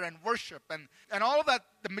prayer and worship and all of that.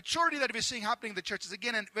 The maturity that we're seeing happening in the church is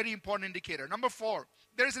again a very important indicator. Number 4,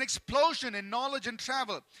 there is an explosion in knowledge and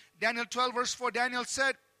travel. Daniel 12 verse 4, Daniel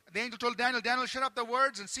said, the angel told Daniel, Daniel, shut up the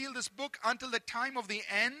words and seal this book until the time of the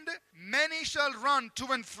end. Many shall run to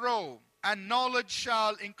and fro, and knowledge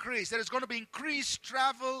shall increase. There is going to be increased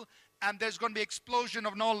travel, and there's going to be explosion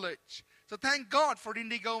of knowledge. So thank God for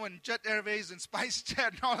Indigo and Jet Airways and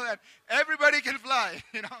SpiceJet and all that. Everybody can fly,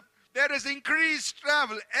 There is increased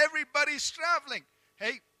travel. Everybody's traveling.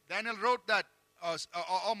 Hey, Daniel wrote that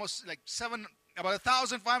almost like about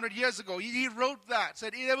 1,500 years ago. He wrote that.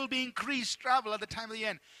 Said there will be increased travel at the time of the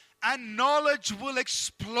end. And knowledge will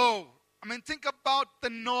explode. I mean, think about the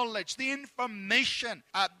knowledge, the information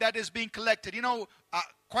that is being collected.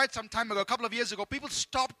 Quite some time ago, a couple of years ago, people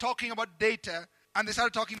stopped talking about data and they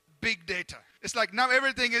started talking big data. It's like now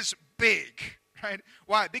everything is big, right?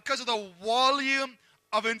 Why? Because of the volume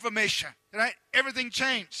of information, right? Everything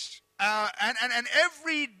changed. And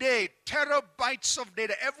every day, terabytes of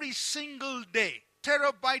data, every single day,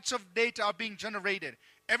 terabytes of data are being generated.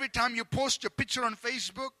 Every time you post your picture on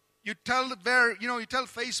Facebook, you tell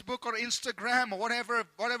Facebook or Instagram or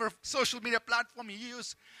whatever social media platform you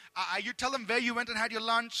use, you tell them where you went and had your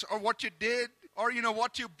lunch or what you did or,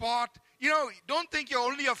 what you bought. Don't think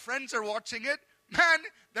only your friends are watching it. Man,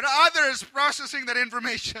 there are others processing that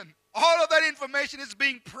information. All of that information is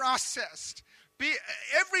being processed.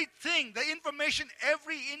 Everything, the information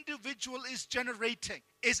every individual is generating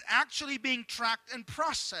is actually being tracked and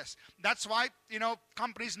processed. That's why,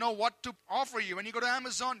 companies know what to offer you. When you go to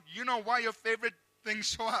Amazon, you know why your favorite things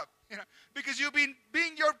show up. Because you've been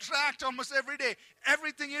tracked almost every day.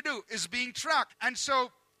 Everything you do is being tracked. And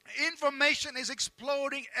so information is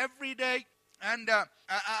exploding every day and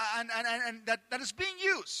that is being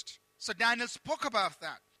used. So Daniel spoke about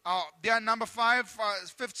that. Number 5,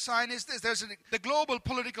 fifth sign is this. There's the global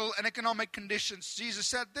political and economic conditions. Jesus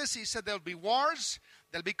said this. He said there'll be wars.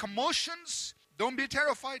 There'll be commotions. Don't be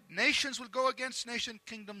terrified. Nations will go against nation,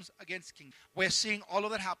 kingdoms against kingdoms. We're seeing all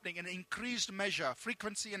of that happening in increased measure,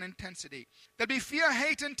 frequency and intensity. There'll be fear,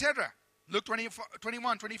 hate, and terror. Luke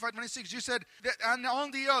 21, 25, 26. You said, and on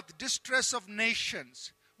the earth, distress of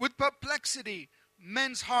nations, with perplexity,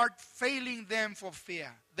 men's heart failing them for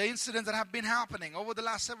fear. The incidents that have been happening over the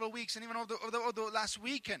last several weeks and even over the last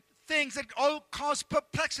weekend. Things that all cause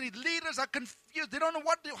perplexity. Leaders are confused. They don't know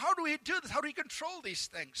how do we do this? How do we control these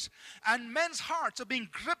things? And men's hearts are being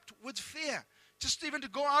gripped with fear. Just even to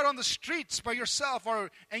go out on the streets by yourself or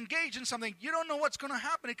engage in something, you don't know what's going to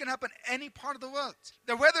happen. It can happen any part of the world.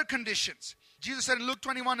 The weather conditions. Jesus said in Luke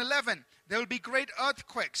 21:11, there will be great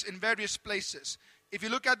earthquakes in various places. If you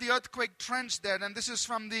look at the earthquake trends there, and this is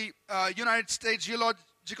from the United States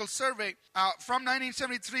Geological Survey, from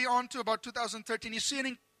 1973 on to about 2013, you see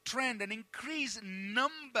an increased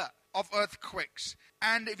number of earthquakes.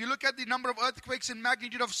 And if you look at the number of earthquakes in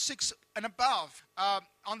magnitude of 6 and above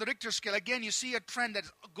on the Richter scale, again, you see a trend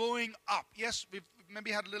that's going up. Yes, we've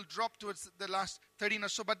maybe had a little drop towards the last 13 or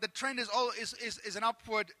so, but the trend is an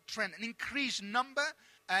upward trend, an increased number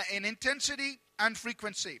in intensity and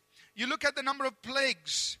frequency. You look at the number of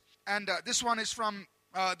plagues, and this one is from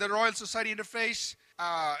the Royal Society Interface.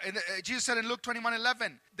 Jesus said in Luke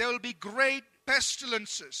 21:11, there will be great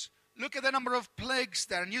pestilences. Look at the number of plagues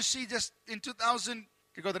there, and you see just in 2000,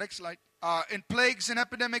 can go to the next slide, in plagues and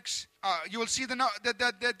epidemics, you will see the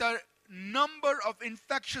number of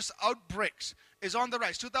infectious outbreaks is on the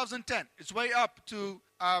rise. 2010, it's way up to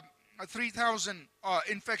 3,000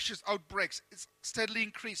 infectious outbreaks. It's steadily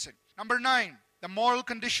increasing. Number 9, the moral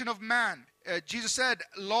condition of man. Jesus said,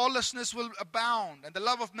 lawlessness will abound and the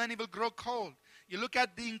love of many will grow cold. You look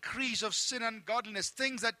at the increase of sin and godliness.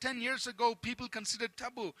 Things that 10 years ago people considered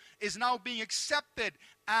taboo is now being accepted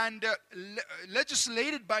and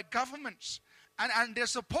legislated by governments. And they're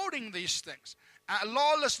supporting these things.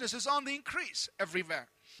 Lawlessness is on the increase everywhere.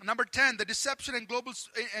 Number 10, the deception and global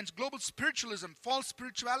spiritualism, false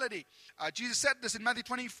spirituality. Jesus said this in Matthew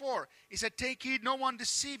 24. He said, take heed, no one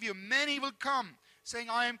deceive you. Many will come, saying,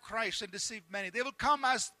 I am Christ, and deceive many. They will come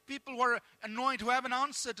as people who are anointed, who have an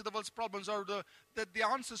answer to the world's problems, or the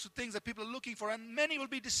answers to things that people are looking for. And many will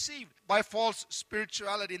be deceived by false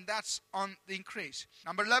spirituality, and that's on the increase.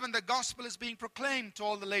 Number 11, the gospel is being proclaimed to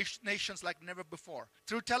all the nations like never before.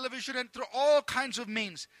 Through television and through all kinds of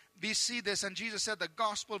means, we see this. And Jesus said the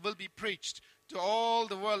gospel will be preached to all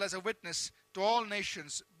the world as a witness to all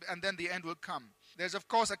nations, and then the end will come. There's, of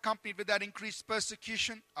course, accompanied with that increased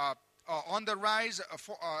persecution on the rise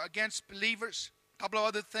against believers. A couple of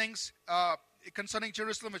other things concerning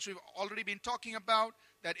Jerusalem, which we've already been talking about,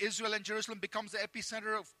 that Israel and Jerusalem becomes the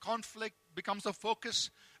epicenter of conflict, becomes the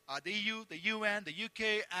focus. The EU, the UN, the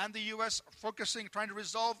UK, and the US are focusing, trying to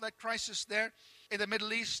resolve that crisis there in the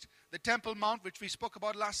Middle East. The Temple Mount, which we spoke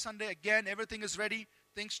about last Sunday, again, everything is ready.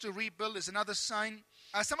 Things to rebuild is another sign.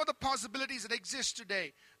 Some of the possibilities that exist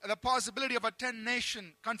today, the possibility of a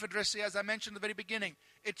 10-nation confederacy, as I mentioned at the very beginning,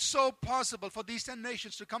 it's so possible for these 10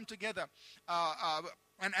 nations to come together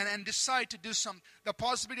and decide to do something. The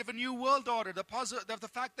possibility of a new world order, the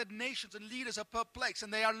fact that nations and leaders are perplexed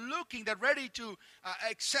and they are looking, they're ready to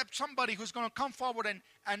accept somebody who's going to come forward and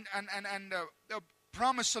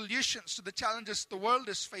promise solutions to the challenges the world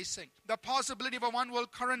is facing. The possibility of a one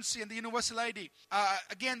world currency and the universal ID.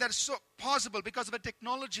 Again, that is so possible because of the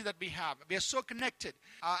technology that we have. We are so connected.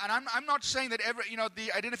 And I'm not saying that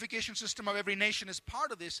the identification system of every nation is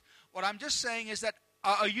part of this. What I'm just saying is that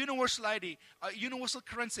a universal ID, a universal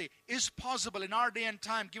currency is possible in our day and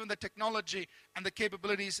time given the technology and the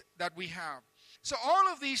capabilities that we have. So all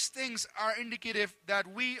of these things are indicative that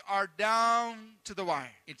we are down to the wire.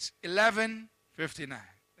 It's 11:59.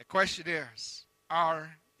 The question is,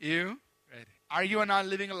 are you ready? Are you and I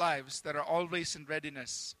living lives that are always in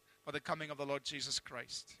readiness for the coming of the Lord Jesus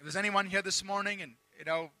Christ? If there's anyone here this morning and,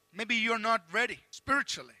 maybe you're not ready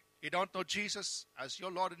spiritually. You don't know Jesus as your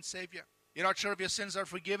Lord and Savior. You're not sure if your sins are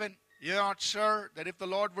forgiven. You're not sure that if the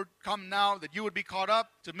Lord would come now, that you would be caught up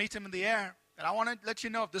to meet Him in the air. And I want to let you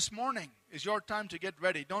know, this morning is your time to get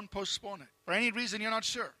ready. Don't postpone it. For any reason you're not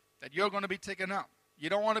sure that you're going to be taken up. You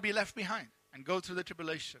don't want to be left behind and go through the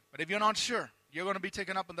tribulation. But if you're not sure you're going to be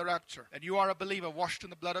taken up in the rapture, that you are a believer washed in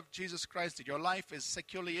the blood of Jesus Christ, that your life is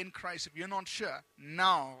securely in Christ, if you're not sure,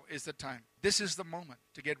 now is the time. This is the moment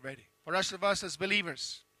to get ready. For rest of us as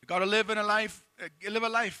believers, we've got to live a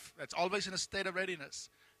life that's always in a state of readiness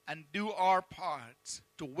and do our part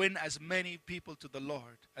to win as many people to the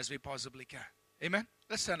Lord as we possibly can. Amen?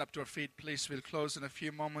 Let's stand up to our feet, please. We'll close in a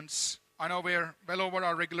few moments. I know we're well over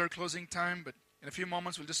our regular closing time, but in a few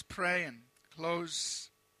moments we'll just pray and close.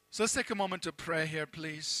 So let's take a moment to pray here,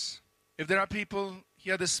 please. If there are people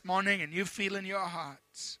here this morning and you feel in your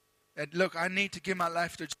heart that, look, I need to give my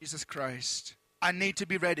life to Jesus Christ. I need to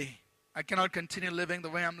be ready. I cannot continue living the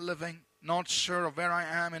way I'm living, not sure of where I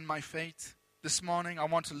am in my faith. This morning, I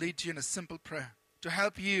want to lead you in a simple prayer to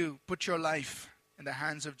help you put your life in the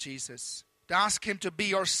hands of Jesus, to ask Him to be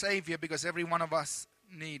your Savior, because every one of us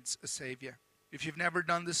needs a Savior. If you've never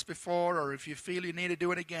done this before, or if you feel you need to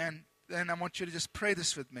do it again, then I want you to just pray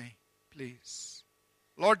this with me, please.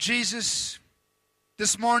 Lord Jesus,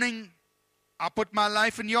 this morning, I put my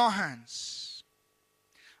life in your hands.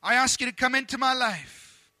 I ask you to come into my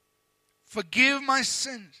life. Forgive my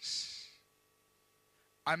sins.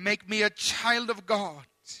 I make me a child of God.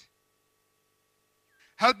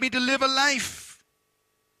 Help me to live a life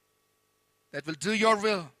that will do your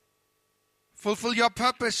will, fulfill your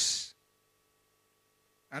purpose,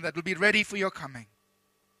 and that will be ready for your coming.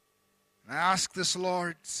 And I ask this,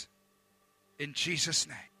 Lord, in Jesus'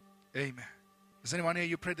 name. Amen. Does anyone here,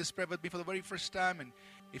 you prayed this prayer with me for the very first time, and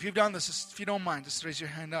If you've done this, if you don't mind, just raise your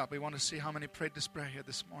hand up. We want to see how many prayed this prayer here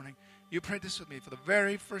this morning. You prayed this with me for the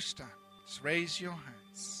very first time. Just raise your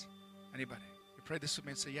hands. Anybody? You prayed this with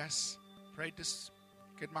me and say, yes, prayed this.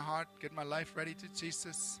 Get my heart, get my life ready to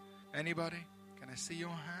Jesus. Anybody? Can I see your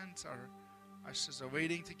hands? Our ushers are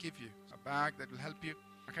waiting to give you a bag that will help you.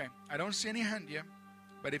 Okay, I don't see any hand here.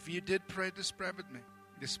 But if you did pray this prayer with me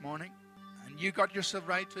this morning, and you got yourself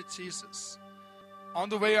right with Jesus, on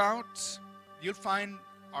the way out, you'll find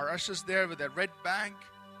our ushers there with their red bag,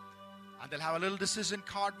 and they'll have a little decision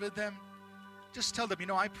card with them. Just tell them,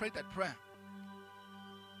 I prayed that prayer.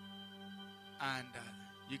 And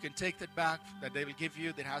you can take that back that they will give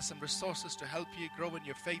you that has some resources to help you grow in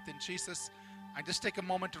your faith in Jesus. And just take a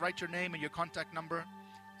moment to write your name and your contact number,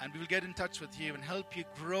 and we will get in touch with you and help you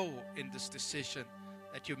grow in this decision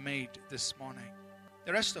that you made this morning.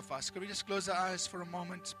 The rest of us, could we just close our eyes for a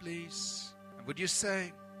moment, please? And would you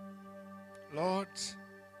say, Lord,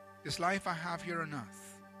 this life I have here on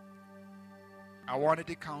earth, I want it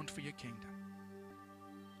to count for your kingdom.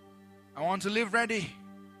 I want to live ready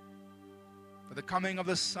for the coming of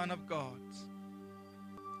the Son of God.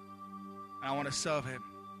 And I want to serve Him.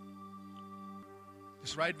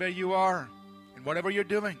 Just right where you are, in whatever you're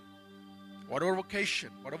doing, whatever vocation,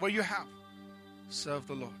 whatever you have, serve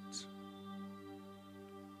the Lord.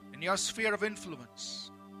 In your sphere of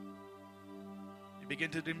influence, you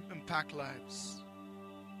begin to impact lives,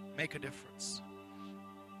 make a difference.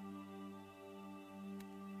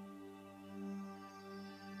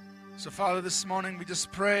 So, Father, this morning we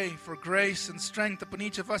just pray for grace and strength upon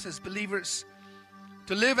each of us as believers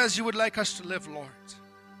to live as you would like us to live, Lord,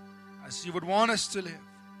 as you would want us to live.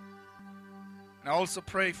 And I also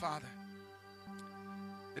pray, Father,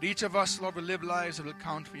 that each of us, Lord, will live lives that will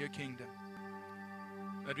count for your kingdom.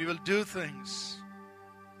 That we will do things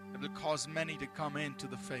that will cause many to come into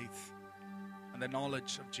the faith and the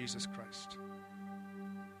knowledge of Jesus Christ.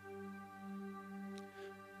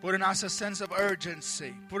 Put in us a sense of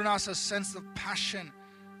urgency. Put in us a sense of passion,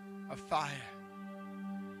 of fire,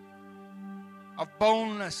 of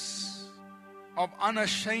boldness, of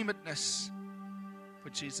unashamedness for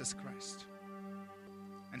Jesus Christ.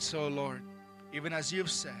 And so, Lord, even as you've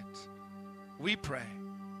said, we pray,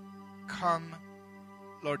 come,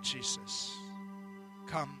 Lord Jesus.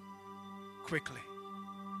 Come quickly.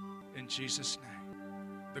 In Jesus' name.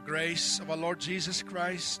 The grace of our Lord Jesus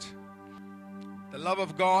Christ, the love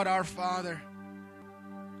of God our Father,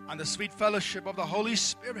 and the sweet fellowship of the Holy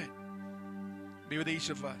Spirit be with each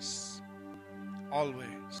of us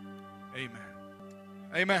always. Amen.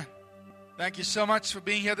 Amen. Thank you so much for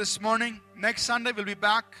being here this morning. Next Sunday, we'll be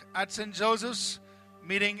back at St. Joseph's,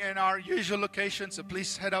 meeting in our usual location. So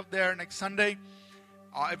please head out there next Sunday.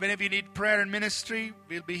 If any of you need prayer and ministry,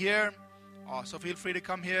 we'll be here. So feel free to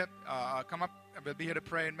come here. Come up, and we'll be here to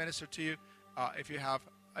pray and minister to you if you have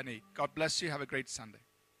a need. God bless you. Have a great Sunday.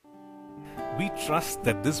 We trust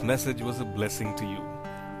that this message was a blessing to you.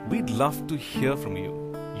 We'd love to hear from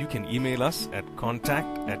you. You can email us at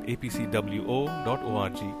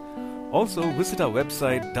contact@apcwo.org. Also, visit our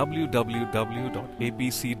website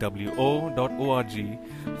www.apcwo.org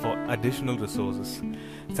for additional resources.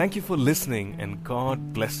 Thank you for listening, and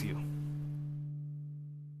God bless you.